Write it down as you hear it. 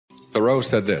Thoreau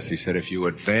said this. He said, if you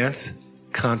advance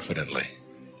confidently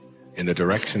in the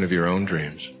direction of your own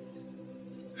dreams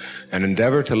and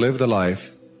endeavor to live the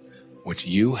life which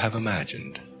you have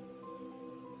imagined,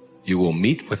 you will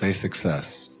meet with a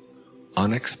success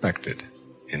unexpected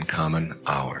in common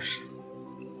hours.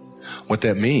 What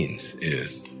that means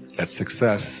is that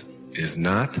success is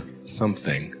not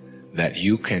something that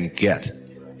you can get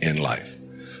in life.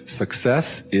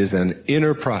 Success is an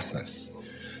inner process.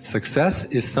 Success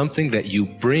is something that you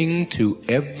bring to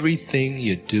everything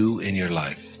you do in your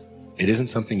life. It isn't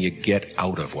something you get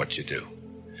out of what you do.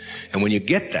 And when you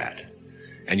get that,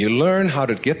 and you learn how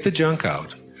to get the junk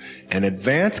out and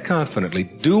advance confidently,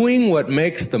 doing what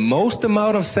makes the most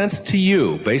amount of sense to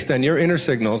you based on your inner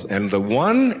signals and the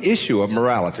one issue of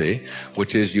morality,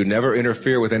 which is you never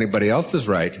interfere with anybody else's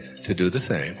right to do the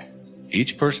same.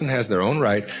 Each person has their own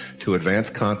right to advance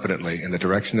confidently in the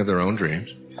direction of their own dreams.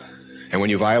 And when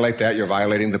you violate that, you're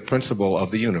violating the principle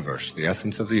of the universe, the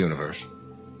essence of the universe,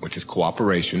 which is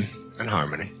cooperation and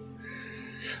harmony.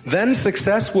 Then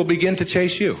success will begin to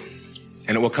chase you.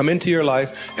 And it will come into your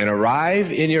life and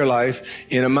arrive in your life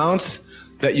in amounts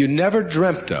that you never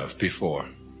dreamt of before.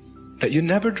 That you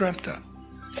never dreamt of.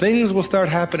 Things will start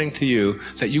happening to you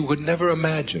that you would never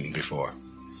imagine before.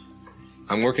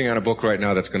 I'm working on a book right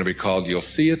now that's going to be called You'll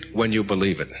See It When You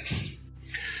Believe It.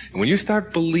 And when you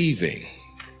start believing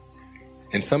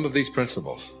in some of these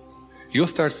principles, you'll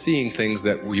start seeing things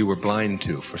that you were blind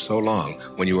to for so long.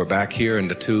 When you were back here in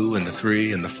the 2 and the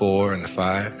 3 and the 4 and the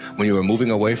 5, when you were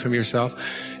moving away from yourself,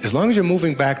 as long as you're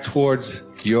moving back towards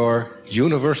your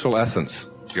universal essence,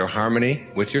 your harmony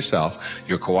with yourself,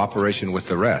 your cooperation with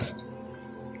the rest,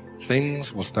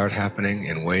 things will start happening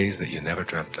in ways that you never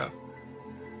dreamt of.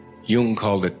 Jung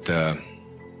called it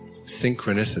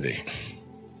synchronicity.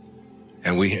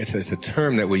 And it's a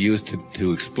term that we use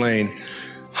to explain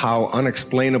how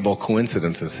unexplainable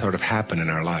coincidences sort of happen in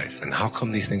our life. And how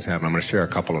come these things happen? I'm going to share a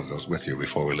couple of those with you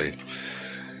before we leave.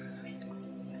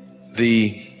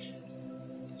 The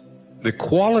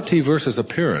quality versus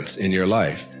appearance in your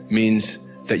life means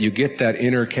that you get that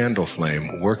inner candle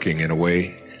flame working in a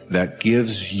way that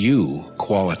gives you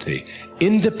quality,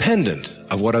 independent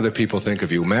of what other people think of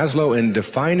you. Maslow, in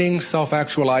defining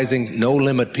self-actualizing,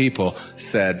 no-limit people,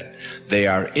 said they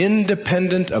are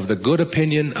independent of the good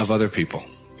opinion of other people.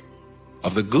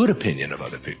 Of the good opinion of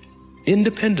other people.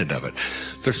 Independent of it.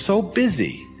 They're so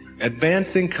busy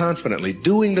advancing confidently,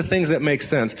 doing the things that make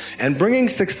sense, and bringing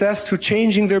success to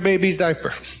changing their baby's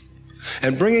diaper,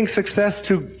 and bringing success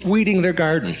to weeding their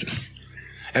garden,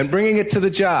 and bringing it to the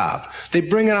job. They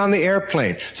bring it on the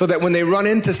airplane so that when they run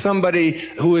into somebody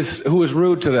who is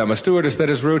rude to them, a stewardess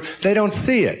that is rude, they don't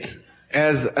see it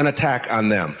as an attack on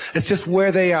them. It's just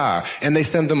where they are, and they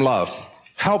send them love.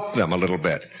 Help them a little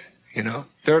bit, you know?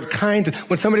 They're kind.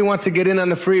 When somebody wants to get in on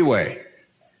the freeway,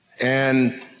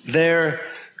 and they're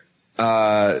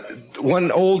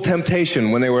one old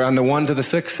temptation when they were on the 1 to the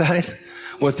 6 side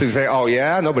was to say, oh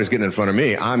yeah, nobody's getting in front of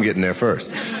me. I'm getting there first.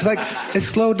 It's like, they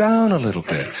slow down a little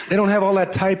bit. They don't have all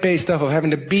that type A stuff of having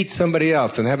to beat somebody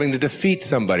else and having to defeat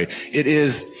somebody.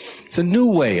 It's a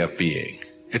new way of being.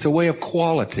 It's a way of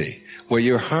quality where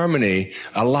your harmony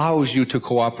allows you to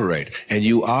cooperate and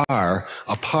you are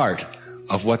a part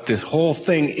of what this whole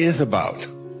thing is about.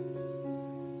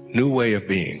 New way of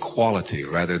being, quality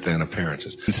rather than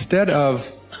appearances. Instead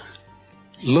of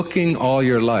looking all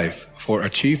your life for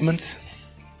achievements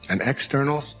and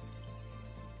externals,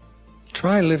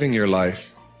 try living your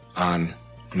life on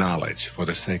knowledge for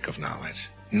the sake of knowledge.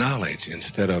 Knowledge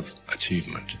instead of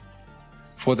achievement.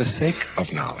 For the sake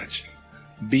of knowledge.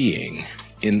 Being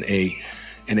in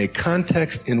a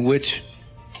context in which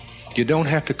you don't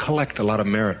have to collect a lot of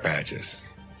merit badges.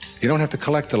 You don't have to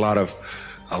collect a lot of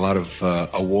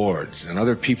awards and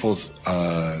other people's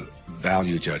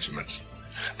value judgments.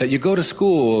 That you go to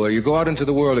school or you go out into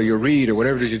the world or you read or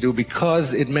whatever it is you do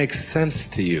because it makes sense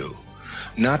to you,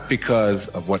 not because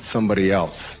of what somebody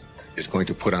else is going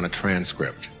to put on a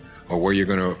transcript or where you're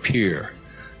going to appear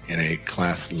in a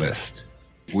class list.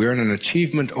 We're in an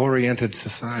achievement-oriented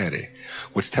society,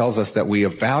 which tells us that we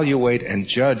evaluate and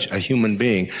judge a human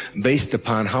being based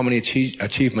upon how many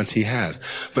achievements he has.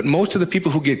 But most of the people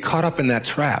who get caught up in that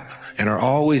trap and are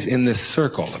always in this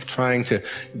circle of trying to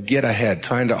get ahead,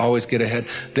 trying to always get ahead,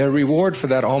 their reward for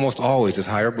that almost always is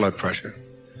higher blood pressure,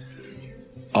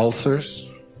 ulcers,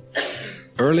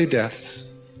 early deaths,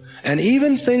 and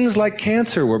even things like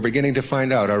cancer, we're beginning to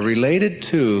find out, are related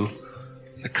to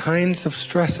the kinds of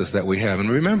stresses that we have. And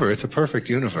remember, it's a perfect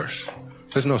universe.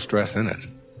 There's no stress in it.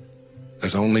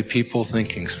 There's only people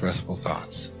thinking stressful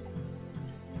thoughts.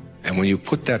 And when you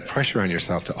put that pressure on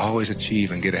yourself to always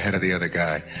achieve and get ahead of the other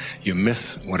guy, you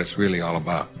miss what it's really all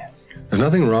about. There's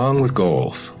nothing wrong with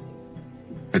goals.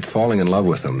 It's falling in love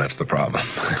with them that's the problem.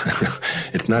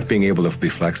 It's not being able to be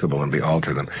flexible and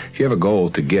alter them. If you have a goal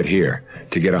to get here,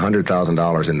 to get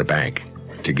 $100,000 in the bank,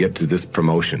 to get to this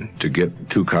promotion, to get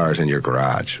 2 cars in your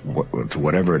garage, to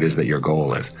whatever it is that your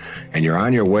goal is, and you're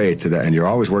on your way to that, and you're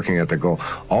always working at the goal,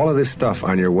 all of this stuff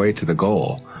on your way to the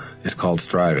goal is called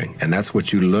striving, and that's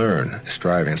what you learn,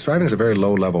 striving. And striving is a very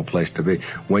low-level place to be.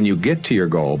 When you get to your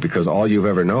goal, because all you've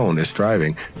ever known is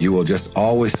striving, you will just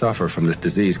always suffer from this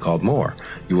disease called more.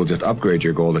 You will just upgrade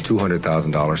your goal to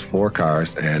 $200,000, 4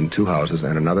 cars, and 2 houses,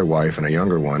 and another wife, and a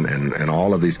younger one, and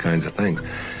all of these kinds of things.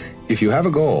 If you have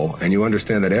a goal, and you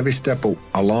understand that every step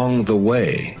along the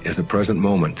way is a present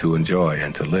moment to enjoy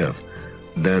and to live,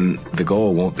 then the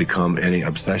goal won't become any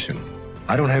obsession.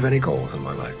 I don't have any goals in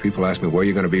my life. People ask me, where are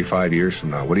you going to be 5 years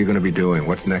from now? What are you going to be doing?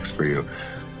 What's next for you?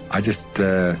 I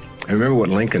remember what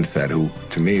Lincoln said, who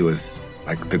to me was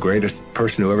like the greatest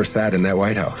person who ever sat in that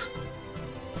White House.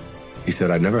 He said,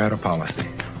 I never had a policy.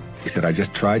 He said, I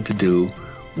just tried to do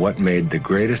what made the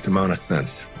greatest amount of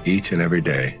sense each and every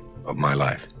day of my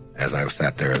life as I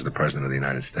sat there as the President of the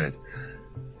United States.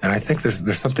 And I think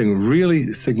there's something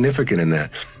really significant in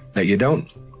that you don't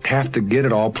have to get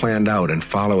it all planned out and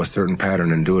follow a certain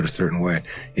pattern and do it a certain way.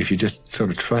 If you just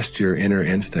sort of trust your inner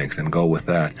instincts and go with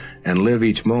that and live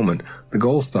each moment, the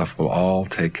goal stuff will all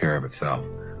take care of itself.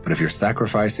 But if you're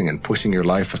sacrificing and pushing your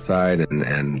life aside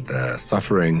and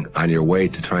suffering on your way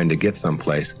to trying to get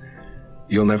someplace,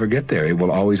 you'll never get there. It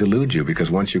will always elude you, because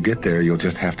once you get there, you'll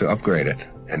just have to upgrade it.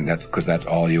 And that's because that's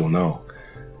all you'll know.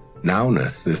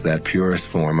 Nowness is that purest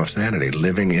form of sanity,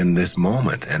 living in this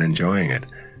moment and enjoying it.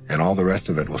 And all the rest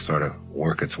of it will sort of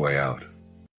work its way out.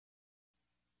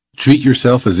 Treat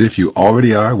yourself as if you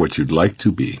already are what you'd like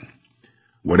to be.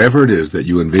 Whatever it is that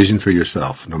you envision for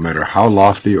yourself, no matter how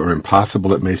lofty or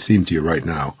impossible it may seem to you right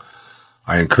now,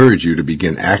 I encourage you to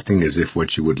begin acting as if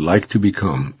what you would like to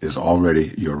become is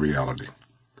already your reality.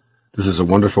 This is a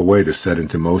wonderful way to set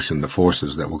into motion the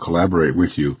forces that will collaborate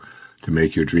with you to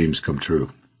make your dreams come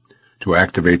true. To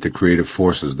activate the creative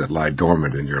forces that lie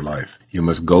dormant in your life, you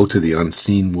must go to the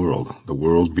unseen world, the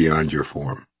world beyond your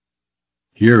form.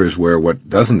 Here is where what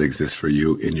doesn't exist for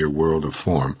you in your world of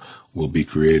form will be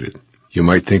created. You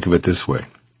might think of it this way.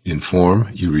 In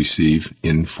form, you receive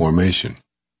information.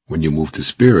 When you move to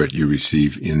spirit, you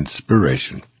receive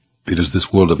inspiration. It is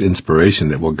this world of inspiration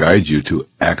that will guide you to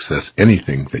access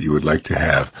anything that you would like to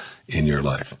have in your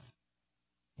life.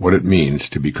 What it means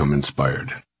to become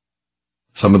inspired.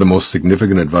 Some of the most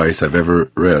significant advice I've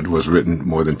ever read was written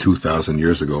more than 2,000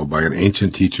 years ago by an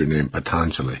ancient teacher named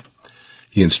Patanjali.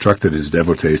 He instructed his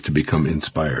devotees to become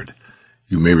inspired.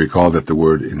 You may recall that the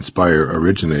word inspire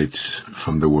originates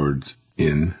from the words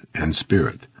in and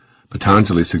spirit.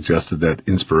 Patanjali suggested that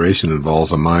inspiration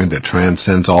involves a mind that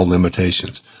transcends all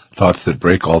limitations, thoughts that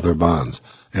break all their bonds,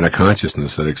 and a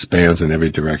consciousness that expands in every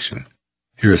direction.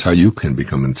 Here is how you can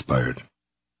become inspired.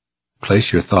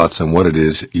 Place your thoughts on what it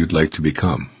is you'd like to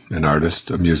become, an artist,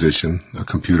 a musician, a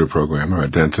computer programmer, a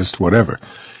dentist, whatever.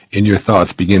 In your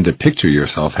thoughts, begin to picture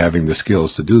yourself having the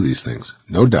skills to do these things.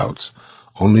 No doubts,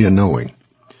 only a knowing.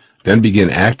 Then begin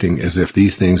acting as if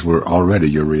these things were already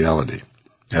your reality.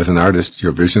 As an artist,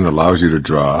 your vision allows you to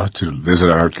draw, to visit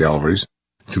art galleries,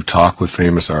 to talk with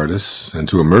famous artists, and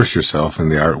to immerse yourself in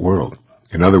the art world.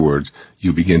 In other words,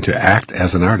 you begin to act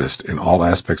as an artist in all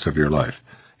aspects of your life.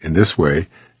 In this way,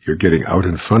 you're getting out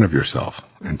in front of yourself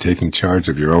and taking charge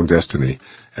of your own destiny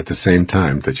at the same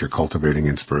time that you're cultivating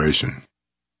inspiration.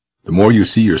 The more you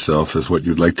see yourself as what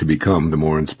you'd like to become, the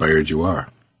more inspired you are.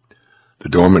 The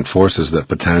dormant forces that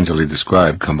Patanjali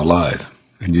described come alive,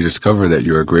 and you discover that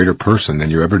you're a greater person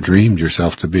than you ever dreamed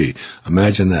yourself to be.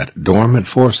 Imagine that, dormant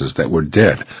forces that were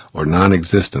dead or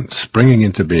non-existent springing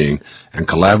into being and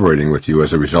collaborating with you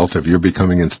as a result of your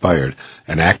becoming inspired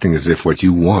and acting as if what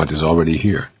you want is already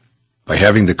here. By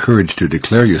having the courage to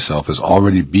declare yourself as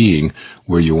already being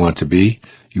where you want to be,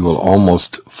 you will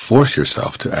almost force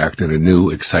yourself to act in a new,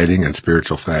 exciting, and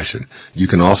spiritual fashion. You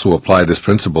can also apply this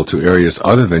principle to areas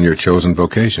other than your chosen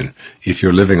vocation. If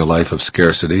you're living a life of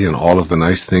scarcity and all of the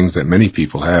nice things that many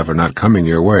people have are not coming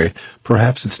your way,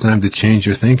 perhaps it's time to change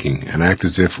your thinking and act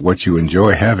as if what you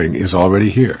enjoy having is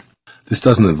already here. This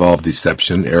doesn't involve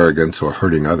deception, arrogance, or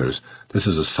hurting others. This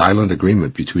is a silent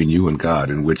agreement between you and God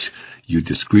in which you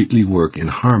discreetly work in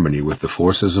harmony with the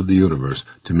forces of the universe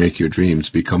to make your dreams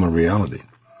become a reality.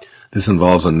 This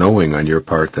involves a knowing on your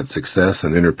part that success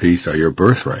and inner peace are your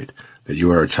birthright, that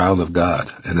you are a child of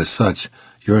God, and as such,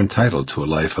 you're entitled to a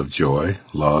life of joy,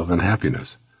 love, and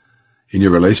happiness. In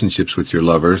your relationships with your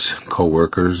lovers,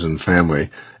 co-workers, and family,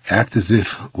 act as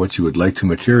if what you would like to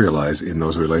materialize in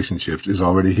those relationships is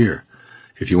already here.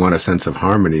 If you want a sense of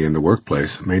harmony in the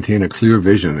workplace, maintain a clear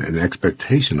vision and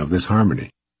expectation of this harmony.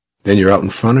 Then you're out in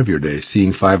front of your day,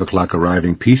 seeing 5 o'clock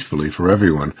arriving peacefully for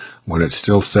everyone when it's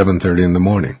still 7:30 in the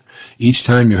morning. Each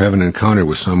time you have an encounter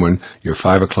with someone, your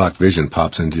 5 o'clock vision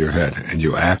pops into your head, and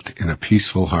you act in a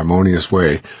peaceful, harmonious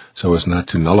way so as not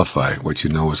to nullify what you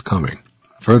know is coming.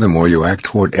 Furthermore, you act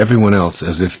toward everyone else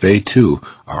as if they, too,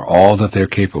 are all that they're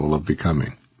capable of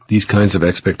becoming. These kinds of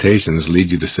expectations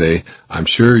lead you to say, "I'm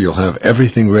sure you'll have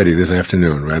everything ready this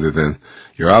afternoon," rather than,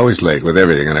 "You're always late with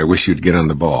everything, and I wish you'd get on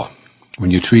the ball."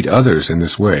 When you treat others in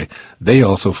this way, they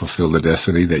also fulfill the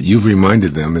destiny that you've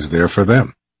reminded them is there for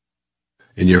them.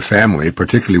 In your family,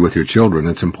 particularly with your children,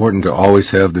 it's important to always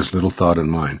have this little thought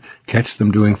in mind. Catch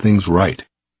them doing things right.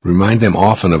 Remind them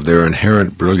often of their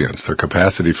inherent brilliance, their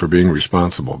capacity for being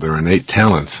responsible, their innate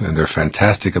talents, and their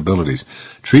fantastic abilities.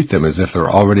 Treat them as if they're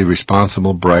already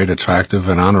responsible, bright, attractive,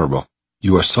 and honorable.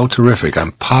 "You are so terrific.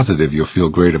 I'm positive you'll feel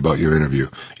great about your interview.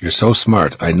 You're so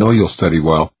smart. I know you'll study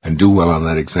well and do well on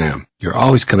that exam. You're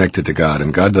always connected to God,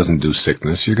 and God doesn't do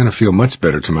sickness. You're going to feel much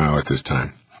better tomorrow at this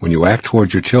time." When you act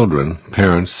toward your children,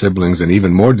 parents, siblings, and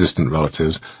even more distant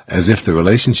relatives as if the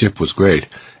relationship was great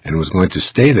and was going to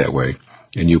stay that way,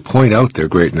 and you point out their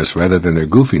greatness rather than their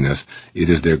goofiness, it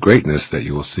is their greatness that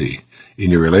you will see. In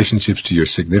your relationships to your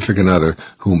significant other,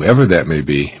 whomever that may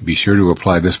be sure to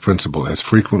apply this principle as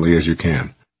frequently as you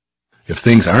can. If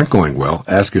things aren't going well,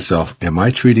 ask yourself, am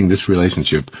I treating this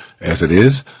relationship as it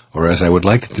is or as I would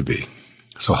like it to be?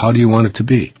 So how do you want it to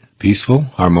be? Peaceful,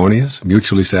 harmonious,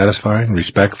 mutually satisfying,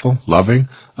 respectful, loving?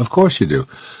 Of course you do.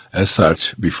 As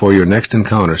such, before your next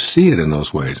encounter, see it in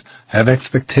those ways. Have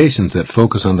expectations that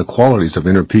focus on the qualities of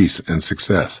inner peace and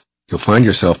success. You'll find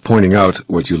yourself pointing out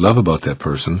what you love about that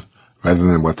person rather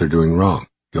than what they're doing wrong.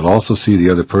 You'll also see the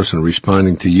other person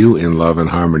responding to you in love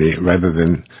and harmony rather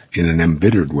than in an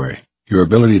embittered way. Your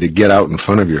ability to get out in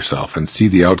front of yourself and see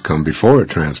the outcome before it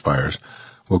transpires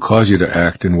will cause you to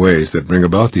act in ways that bring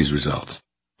about these results.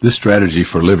 This strategy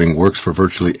for living works for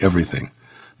virtually everything.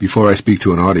 Before I speak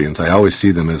to an audience, I always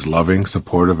see them as loving,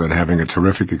 supportive, and having a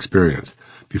terrific experience.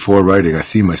 Before writing, I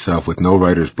see myself with no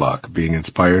writer's block, being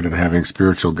inspired and having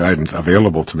spiritual guidance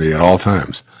available to me at all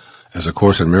times. As A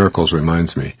Course in Miracles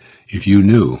reminds me, if you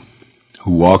knew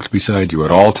who walked beside you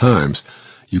at all times,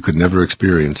 you could never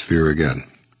experience fear again.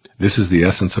 This is the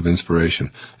essence of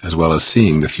inspiration, as well as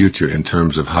seeing the future in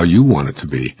terms of how you want it to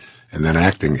be, and then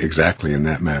acting exactly in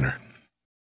that manner.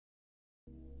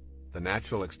 The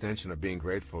natural extension of being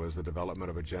grateful is the development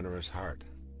of a generous heart.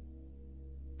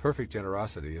 Perfect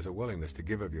generosity is a willingness to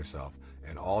give of yourself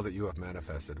and all that you have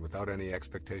manifested without any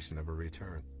expectation of a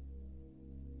return.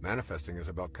 Manifesting is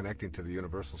about connecting to the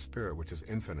universal spirit, which is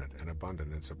infinite and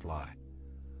abundant in supply.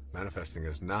 Manifesting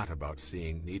is not about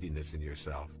seeing neediness in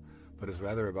yourself, but is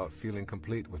rather about feeling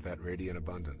complete with that radiant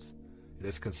abundance. It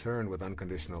is concerned with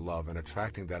unconditional love and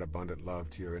attracting that abundant love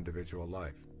to your individual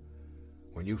life.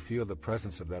 When you feel the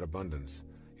presence of that abundance,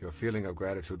 your feeling of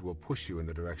gratitude will push you in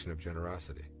the direction of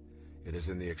generosity. It is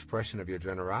in the expression of your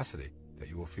generosity that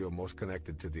you will feel most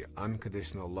connected to the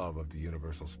unconditional love of the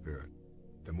universal spirit.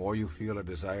 The more you feel a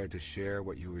desire to share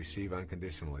what you receive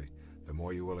unconditionally, the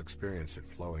more you will experience it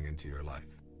flowing into your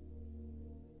life.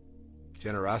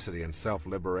 Generosity and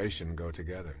self-liberation go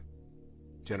together.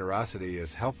 Generosity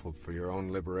is helpful for your own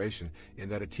liberation in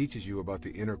that it teaches you about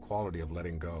the inner quality of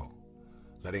letting go.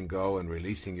 Letting go and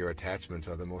releasing your attachments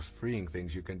are the most freeing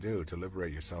things you can do to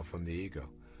liberate yourself from the ego.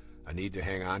 A need to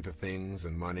hang on to things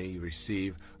and money you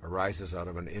receive arises out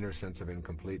of an inner sense of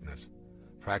incompleteness.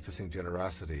 Practicing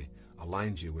generosity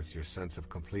aligns you with your sense of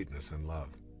completeness and love.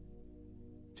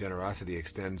 Generosity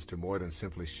extends to more than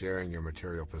simply sharing your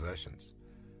material possessions.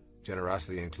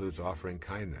 Generosity includes offering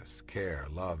kindness, care,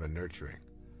 love, and nurturing.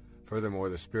 Furthermore,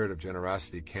 the spirit of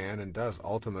generosity can and does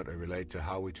ultimately relate to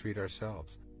how we treat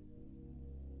ourselves.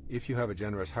 If you have a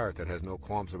generous heart that has no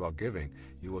qualms about giving,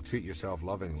 you will treat yourself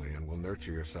lovingly and will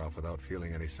nurture yourself without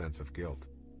feeling any sense of guilt.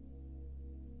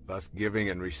 Thus, giving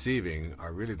and receiving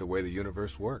are really the way the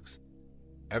universe works.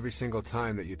 Every single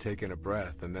time that you take in a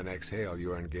breath and then exhale,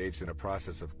 you are engaged in a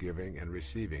process of giving and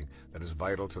receiving that is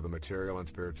vital to the material and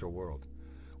spiritual world.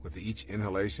 With each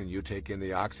inhalation, you take in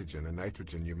the oxygen and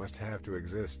nitrogen you must have to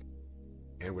exist.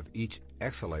 And with each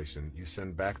exhalation, you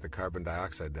send back the carbon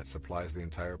dioxide that supplies the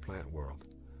entire plant world.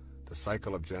 The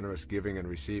cycle of generous giving and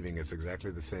receiving is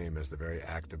exactly the same as the very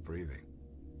act of breathing.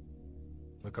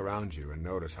 Look around you and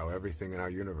notice how everything in our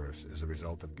universe is a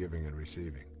result of giving and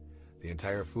receiving. The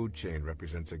entire food chain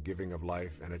represents a giving of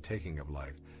life and a taking of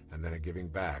life, and then a giving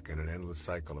back in an endless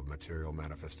cycle of material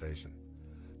manifestation.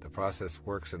 The process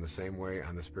works in the same way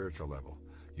on the spiritual level.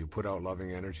 You put out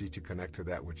loving energy to connect to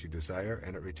that which you desire,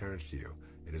 and it returns to you.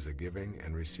 It is a giving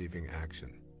and receiving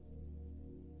action.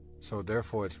 So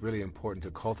therefore, it's really important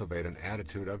to cultivate an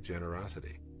attitude of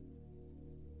generosity.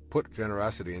 Put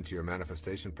generosity into your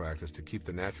manifestation practice to keep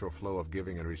the natural flow of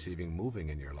giving and receiving moving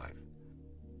in your life.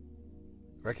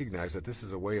 Recognize that this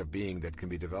is a way of being that can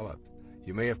be developed.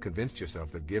 You may have convinced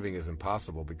yourself that giving is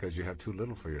impossible because you have too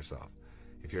little for yourself.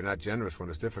 If you're not generous when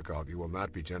it's difficult, you will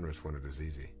not be generous when it is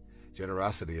easy.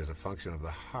 Generosity is a function of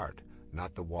the heart,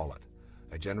 not the wallet.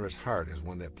 A generous heart is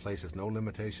one that places no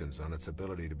limitations on its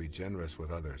ability to be generous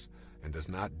with others and does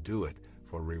not do it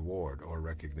for reward or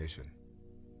recognition.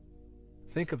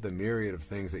 Think of the myriad of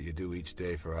things that you do each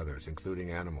day for others,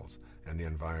 including animals and the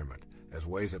environment, as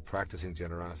ways of practicing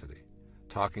generosity.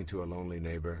 Talking to a lonely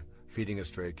neighbor, feeding a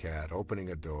stray cat,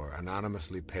 opening a door,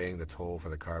 anonymously paying the toll for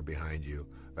the car behind you,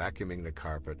 vacuuming the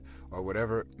carpet, or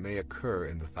whatever may occur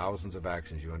in the thousands of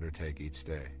actions you undertake each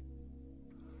day.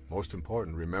 Most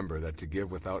important, remember that to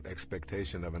give without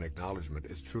expectation of an acknowledgement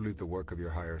is truly the work of your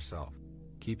higher self.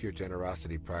 Keep your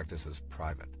generosity practices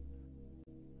private.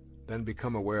 Then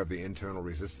become aware of the internal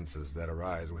resistances that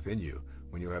arise within you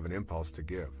when you have an impulse to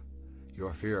give.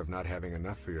 Your fear of not having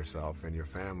enough for yourself and your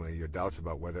family, your doubts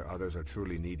about whether others are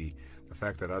truly needy, the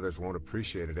fact that others won't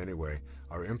appreciate it anyway,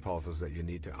 are impulses that you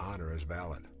need to honor as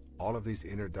valid. All of these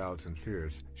inner doubts and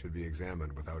fears should be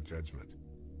examined without judgment.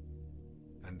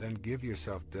 And then give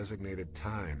yourself designated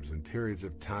times and periods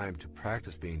of time to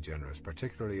practice being generous,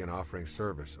 particularly in offering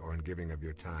service or in giving of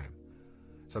your time.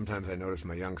 Sometimes I notice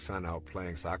my young son out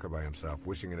playing soccer by himself,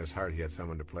 wishing in his heart he had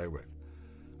someone to play with.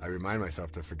 I remind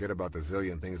myself to forget about the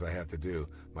zillion things I have to do,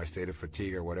 my state of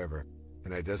fatigue or whatever,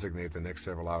 and I designate the next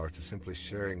several hours to simply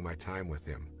sharing my time with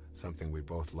him, something we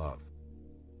both love.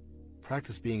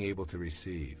 Practice being able to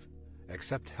receive.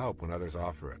 Accept help when others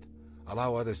offer it.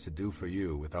 Allow others to do for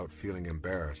you without feeling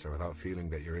embarrassed or without feeling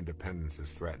that your independence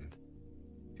is threatened.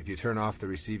 If you turn off the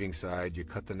receiving side, you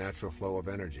cut the natural flow of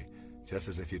energy, just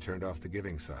as if you turned off the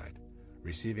giving side.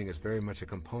 Receiving is very much a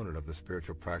component of the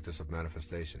spiritual practice of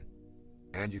manifestation,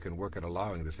 and you can work at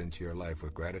allowing this into your life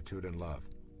with gratitude and love.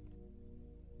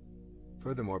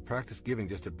 Furthermore, practice giving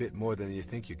just a bit more than you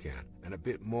think you can, and a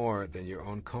bit more than your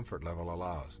own comfort level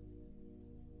allows.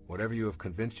 Whatever you have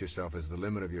convinced yourself is the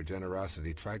limit of your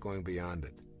generosity, try going beyond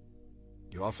it.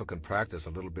 You also can practice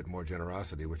a little bit more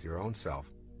generosity with your own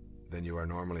self than you are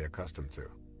normally accustomed to.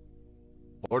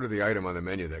 Order the item on the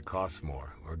menu that costs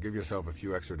more, or give yourself a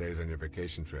few extra days on your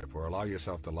vacation trip, or allow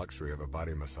yourself the luxury of a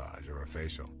body massage or a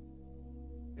facial.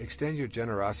 Extend your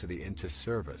generosity into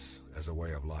service as a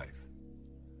way of life.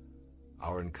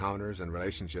 Our encounters and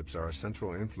relationships are a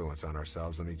central influence on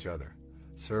ourselves and each other.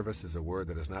 Service is a word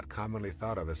that is not commonly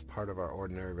thought of as part of our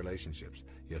ordinary relationships,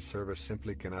 yet service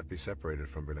simply cannot be separated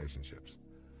from relationships.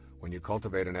 When you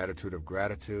cultivate an attitude of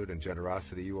gratitude and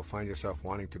generosity, you will find yourself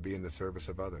wanting to be in the service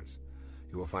of others.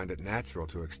 You will find it natural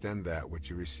to extend that which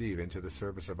you receive into the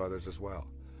service of others as well.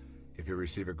 If you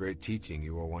receive a great teaching,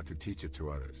 you will want to teach it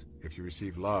to others. If you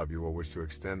receive love, you will wish to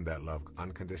extend that love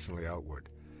unconditionally outward.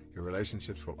 Your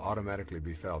relationships will automatically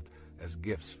be felt as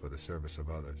gifts for the service of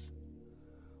others.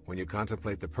 When you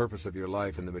contemplate the purpose of your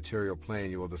life in the material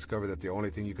plane, you will discover that the only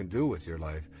thing you can do with your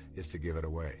life is to give it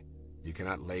away. You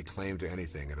cannot lay claim to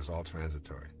anything. It is all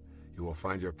transitory. You will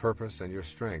find your purpose and your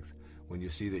strength when you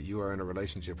see that you are in a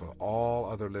relationship with all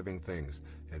other living things,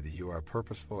 and that you are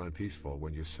purposeful and peaceful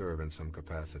when you serve in some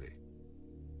capacity.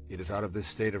 It is out of this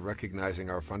state of recognizing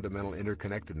our fundamental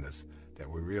interconnectedness that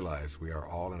we realize we are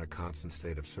all in a constant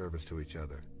state of service to each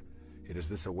other. It is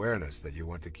this awareness that you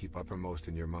want to keep uppermost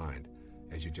in your mind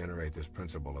as you generate this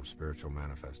principle of spiritual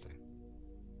manifesting.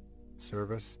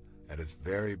 Service, at its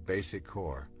very basic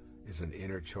core, is an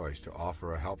inner choice to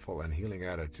offer a helpful and healing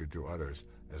attitude to others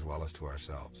as well as to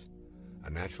ourselves. A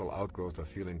natural outgrowth of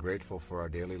feeling grateful for our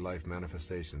daily life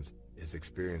manifestations is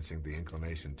experiencing the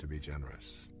inclination to be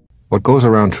generous. What goes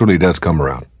around truly does come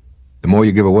around. The more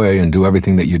you give away and do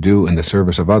everything that you do in the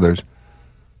service of others,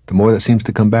 the more that seems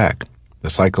to come back. The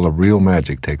cycle of real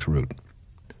magic takes root.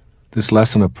 This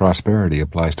lesson of prosperity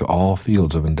applies to all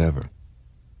fields of endeavor.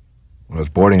 When I was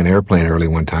boarding an airplane early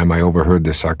one time, I overheard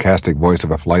the sarcastic voice of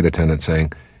a flight attendant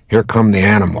saying, "Here come the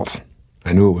animals."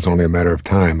 I knew it was only a matter of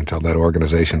time until that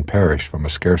organization perished from a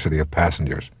scarcity of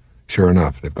passengers. Sure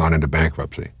enough, they've gone into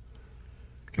bankruptcy.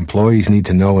 Employees need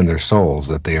to know in their souls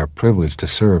that they are privileged to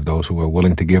serve those who are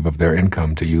willing to give of their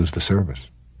income to use the service.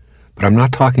 But I'm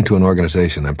not talking to an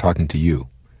organization, I'm talking to you.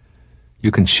 You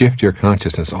can shift your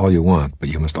consciousness all you want, but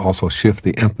you must also shift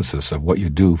the emphasis of what you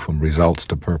do from results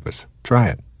to purpose. Try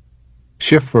it.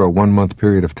 Shift for a 1-month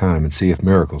period of time and see if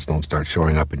miracles don't start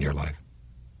showing up in your life.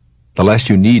 The less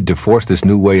you need to force this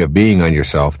new way of being on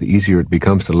yourself, the easier it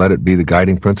becomes to let it be the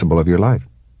guiding principle of your life.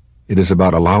 It is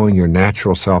about allowing your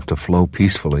natural self to flow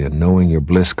peacefully and knowing your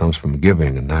bliss comes from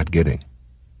giving and not getting.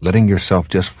 Letting yourself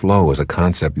just flow is a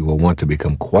concept you will want to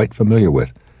become quite familiar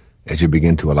with as you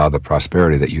begin to allow the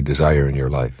prosperity that you desire in your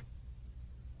life.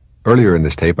 Earlier in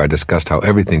this tape, I discussed how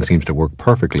everything seems to work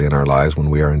perfectly in our lives when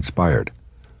we are inspired.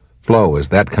 Flow is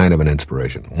that kind of an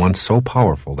inspiration, one so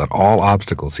powerful that all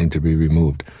obstacles seem to be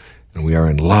removed, and we are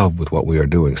in love with what we are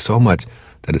doing so much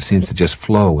that it seems to just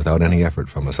flow without any effort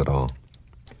from us at all.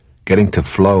 Getting to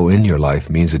flow in your life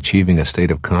means achieving a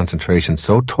state of concentration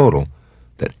so total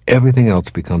that everything else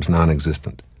becomes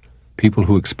non-existent. People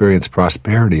who experience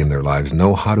prosperity in their lives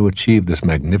know how to achieve this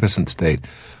magnificent state,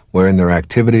 wherein their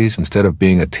activities, instead of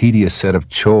being a tedious set of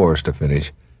chores to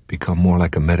finish, become more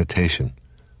like a meditation,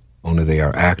 only they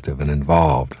are active and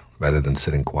involved rather than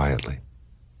sitting quietly.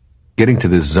 Getting to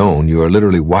this zone, you are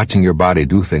literally watching your body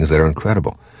do things that are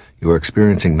incredible. You are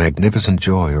experiencing magnificent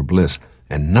joy or bliss,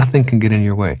 and nothing can get in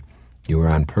your way. You are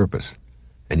on purpose,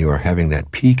 and you are having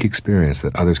that peak experience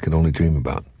that others can only dream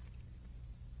about.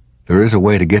 There is a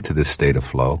way to get to this state of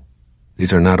flow.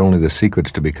 These are not only the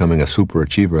secrets to becoming a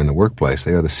superachiever in the workplace,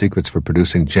 they are the secrets for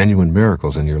producing genuine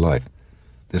miracles in your life.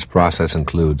 This process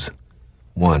includes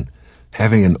 1.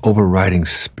 Having an overriding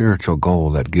spiritual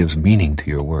goal that gives meaning to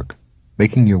your work.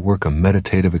 Making your work a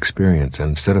meditative experience, and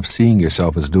instead of seeing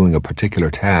yourself as doing a particular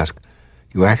task,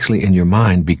 you actually in your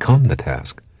mind become the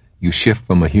task. You shift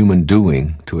from a human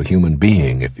doing to a human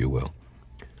being, if you will.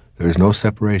 There is no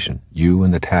separation. You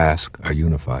and the task are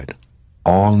unified,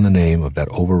 all in the name of that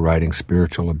overriding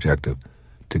spiritual objective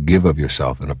to give of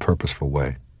yourself in a purposeful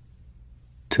way.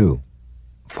 2.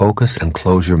 Focus and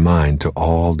close your mind to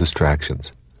all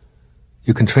distractions.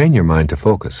 You can train your mind to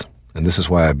focus, and this is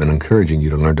why I've been encouraging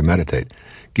you to learn to meditate.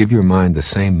 Give your mind the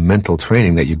same mental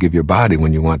training that you give your body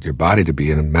when you want your body to be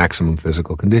in a maximum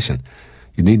physical condition.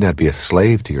 You need not be a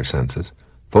slave to your senses.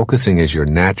 Focusing is your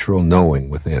natural knowing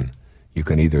within. You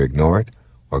can either ignore it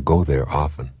or go there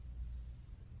often.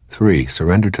 3.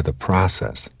 Surrender to the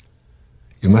process.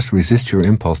 You must resist your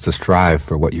impulse to strive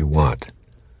for what you want.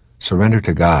 Surrender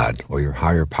to God or your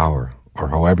higher power, or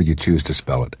however you choose to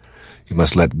spell it. You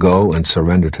must let go and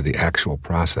surrender to the actual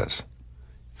process.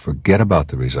 Forget about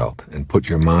the result and put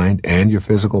your mind and your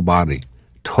physical body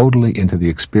totally into the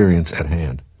experience at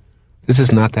hand. This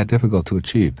is not that difficult to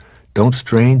achieve. Don't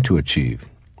strain to achieve.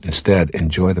 Instead,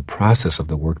 enjoy the process of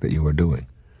the work that you are doing.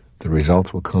 The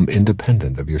results will come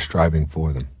independent of your striving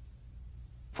for them.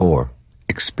 4.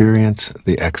 Experience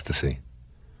the ecstasy.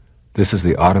 This is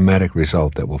the automatic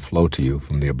result that will flow to you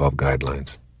from the above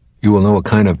guidelines. You will know a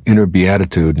kind of inner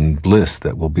beatitude and bliss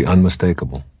that will be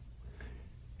unmistakable.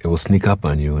 It will sneak up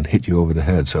on you and hit you over the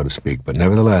head, so to speak, but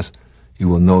nevertheless, you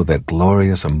will know that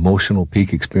glorious emotional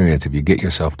peak experience if you get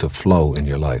yourself to flow in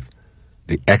your life.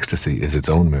 The ecstasy is its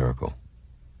own miracle.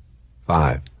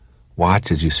 5.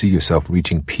 Watch as you see yourself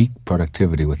reaching peak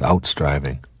productivity without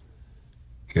striving.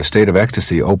 Your state of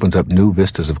ecstasy opens up new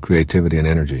vistas of creativity and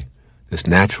energy. This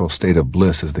natural state of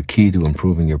bliss is the key to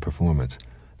improving your performance.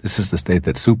 This is the state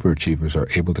that superachievers are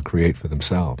able to create for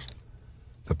themselves.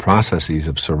 The processes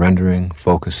of surrendering,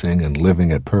 focusing, and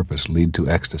living at purpose lead to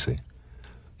ecstasy.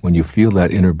 When you feel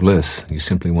that inner bliss, you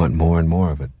simply want more and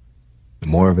more of it. The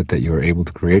more of it that you are able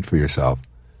to create for yourself,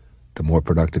 the more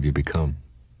productive you become.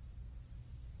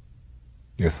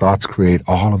 Your thoughts create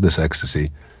all of this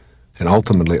ecstasy, and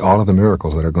ultimately all of the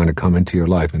miracles that are going to come into your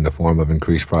life in the form of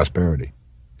increased prosperity.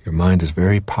 Your mind is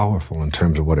very powerful in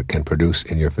terms of what it can produce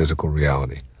in your physical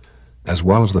reality, as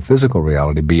well as the physical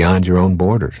reality beyond your own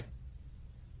borders.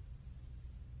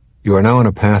 You are now on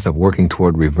a path of working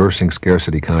toward reversing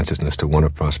scarcity consciousness to one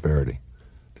of prosperity.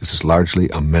 This is largely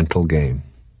a mental game.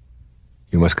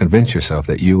 You must convince yourself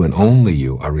that you and only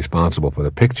you are responsible for the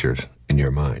pictures in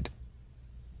your mind.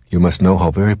 You must know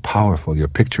how very powerful your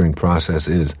picturing process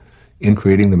is in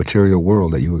creating the material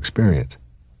world that you experience.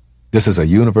 This is a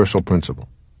universal principle.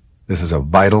 This is a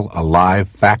vital, alive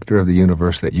factor of the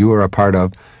universe that you are a part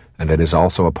of and that is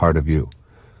also a part of you.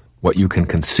 What you can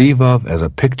conceive of as a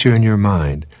picture in your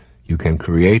mind, you can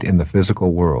create in the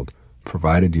physical world,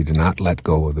 provided you do not let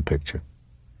go of the picture.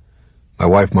 My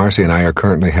wife Marcy and I are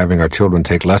currently having our children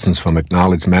take lessons from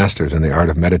acknowledged masters in the art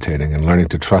of meditating and learning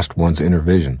to trust one's inner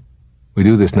vision. We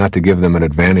do this not to give them an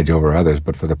advantage over others,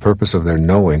 but for the purpose of their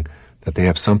knowing that they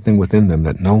have something within them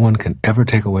that no one can ever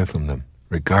take away from them,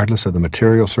 regardless of the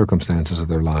material circumstances of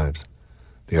their lives.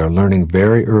 They are learning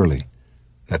very early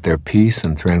that their peace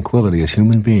and tranquility as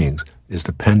human beings is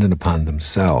dependent upon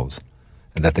themselves,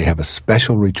 and that they have a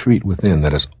special retreat within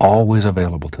that is always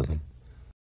available to them.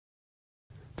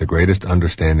 The greatest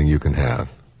understanding you can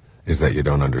have is that you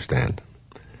don't understand.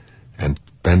 And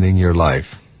spending your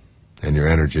life and your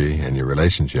energy and your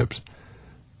relationships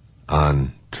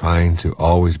on trying to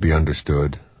always be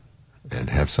understood and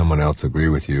have someone else agree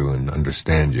with you and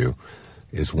understand you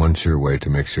is one sure way to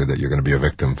make sure that you're going to be a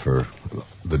victim for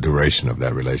the duration of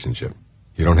that relationship.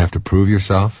 You don't have to prove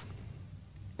yourself.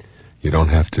 You don't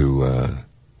have to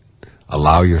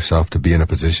allow yourself to be in a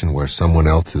position where someone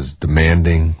else is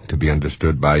demanding to be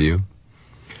understood by you.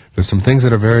 There's some things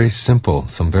that are very simple,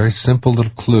 some very simple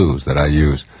little clues that I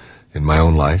use in my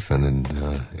own life and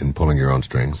in pulling your own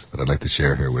strings that I'd like to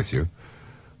share here with you.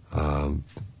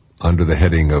 Under the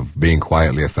heading of being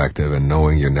quietly effective and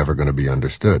knowing you're never going to be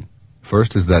understood.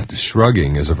 First is that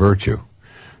shrugging is a virtue.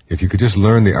 If you could just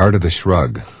learn the art of the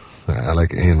shrug. I like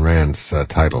Ayn Rand's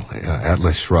title,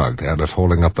 Atlas Shrugged. Atlas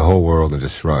holding up the whole world and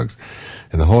just shrugs.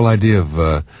 And the whole idea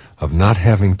of not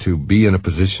having to be in a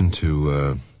position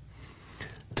to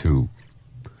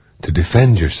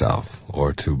defend yourself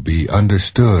or to be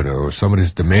understood, or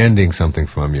somebody's demanding something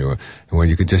from you, and when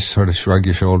you could just sort of shrug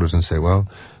your shoulders and say, well,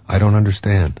 I don't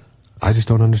understand. I just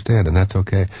don't understand, and that's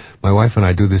okay. My wife and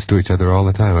I do this to each other all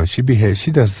the time. I mean,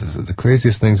 she does the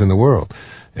craziest things in the world,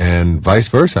 and vice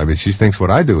versa. I mean, she thinks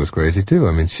what I do is crazy too.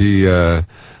 I mean, she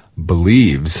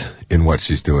believes in what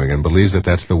she's doing and believes that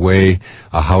that's the way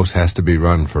a house has to be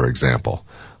run, for example.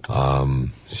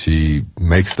 She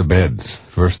makes the beds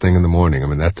first thing in the morning. I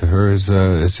mean, that to her is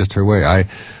just her way. I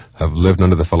have lived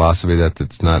under the philosophy that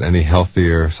it's not any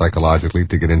healthier psychologically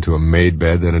to get into a made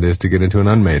bed than it is to get into an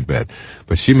unmade bed.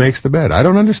 But she makes the bed. I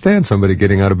don't understand somebody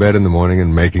getting out of bed in the morning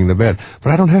and making the bed,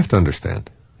 but I don't have to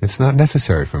understand. It's not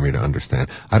necessary for me to understand.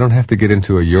 I don't have to get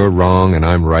into a you're wrong and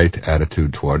I'm right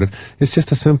attitude toward it. It's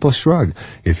just a simple shrug.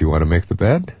 If you want to make the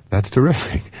bed, that's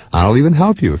terrific. I'll even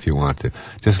help you if you want to.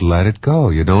 Just let it go.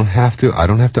 You don't have to. I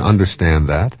don't have to understand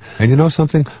that. And you know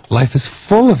something? Life is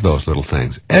full of those little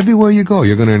things. Everywhere you go,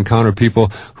 you're going to encounter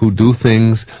people who do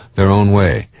things their own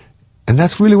way. And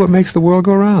that's really what makes the world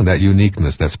go round, that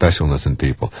uniqueness, that specialness in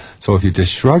people. So if you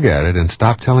just shrug at it and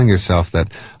stop telling yourself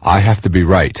that I have to be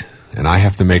right, and I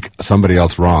have to make somebody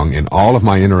else wrong in all of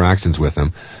my interactions with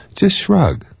them, just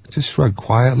shrug. Just shrug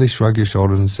quietly, shrug your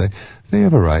shoulders and say, they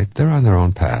have a right. They're on their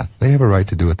own path. They have a right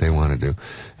to do what they want to do.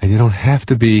 And you don't have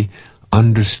to be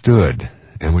understood.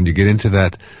 And when you get into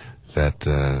that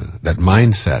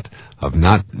mindset of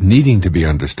not needing to be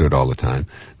understood all the time,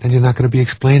 then you're not going to be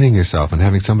explaining yourself and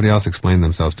having somebody else explain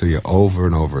themselves to you over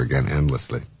and over again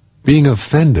endlessly. Being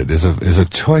offended is a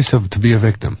choice to be a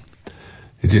victim.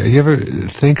 You ever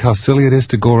think how silly it is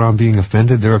to go around being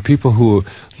offended? There are people who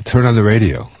turn on the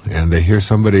radio and they hear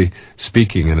somebody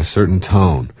speaking in a certain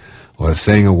tone or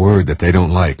saying a word that they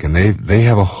don't like, and they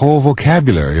have a whole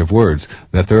vocabulary of words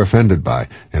that they're offended by.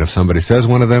 And if somebody says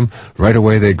one of them, right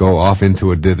away they go off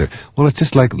into a dither. Well, it's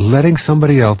just like letting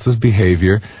somebody else's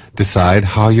behavior decide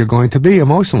how you're going to be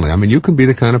emotionally. I mean, you can be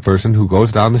the kind of person who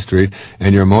goes down the street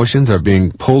and your emotions are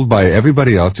being pulled by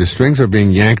everybody else, your strings are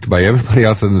being yanked by everybody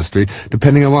else in the street,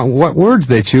 depending on what words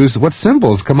they choose, what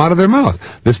symbols come out of their mouth.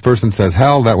 This person says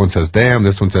hell, that one says damn,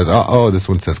 this one says uh-oh, this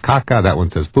one says caca, that one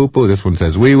says poo-poo, this one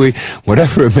says wee-wee,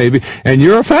 whatever it may be, and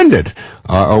you're offended,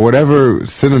 or whatever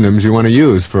synonyms you want to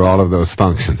use for all of those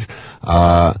functions.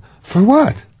 For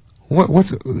what?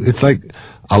 It's like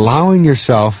allowing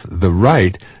yourself the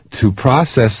right to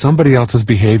process somebody else's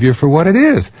behavior for what it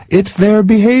is. It's their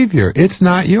behavior. It's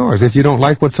not yours. If you don't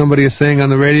like what somebody is saying on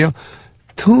the radio,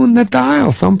 tune the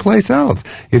dial someplace else.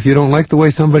 If you don't like the way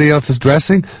somebody else is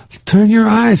dressing, turn your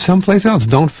eyes someplace else.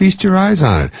 Don't feast your eyes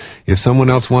on it. If someone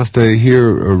else wants to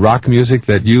hear rock music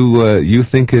that you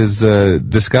think is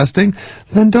disgusting,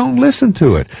 then don't listen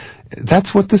to it.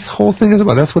 That's what this whole thing is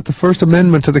about. That's what the First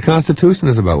Amendment to the Constitution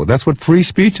is about. That's what free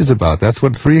speech is about. That's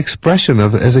what free expression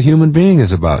as a human being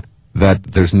is about. That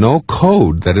there's no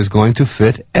code that is going to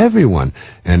fit everyone.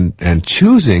 And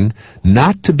choosing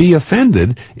not to be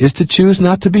offended is to choose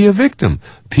not to be a victim.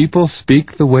 People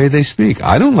speak the way they speak.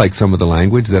 I don't like some of the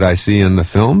language that I see in the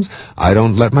films. I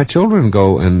don't let my children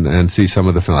go and see some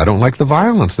of the film. I don't like the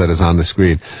violence that is on the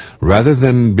screen. Rather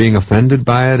than being offended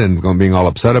by it and being all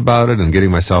upset about it and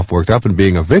getting myself worked up and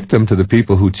being a victim to the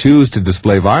people who choose to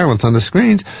display violence on the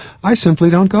screens, I simply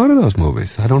don't go to those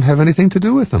movies. I don't have anything to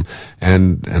do with them.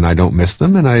 And I don't miss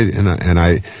them, and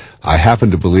I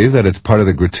happen to believe that it's part of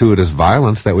the gratuitous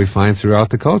violence that we find throughout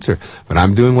the culture. But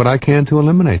I'm doing what I can to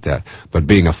eliminate that. But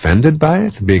being offended by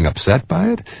it, being upset by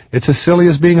it, it's as silly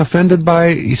as being offended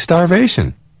by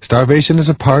starvation. Starvation is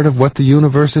a part of what the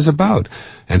universe is about,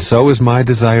 and so is my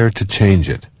desire to change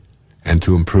it and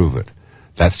to improve it.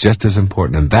 That's just as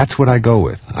important, and that's what I go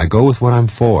with. I go with what I'm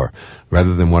for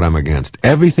rather than what I'm against.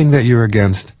 Everything that you're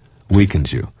against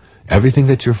weakens you. Everything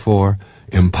that you're for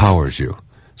empowers you.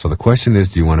 So the question is,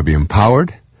 do you want to be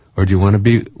empowered or do you want to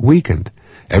be weakened?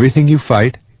 Everything you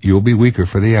fight, you'll be weaker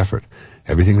for the effort.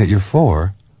 Everything that you're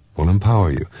for will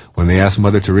empower you. When they asked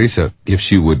Mother Teresa if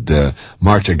she would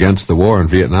march against the war in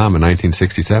Vietnam in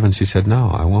 1967, she said, no,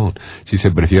 I won't. She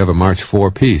said, but if you have a march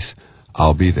for peace,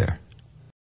 I'll be there.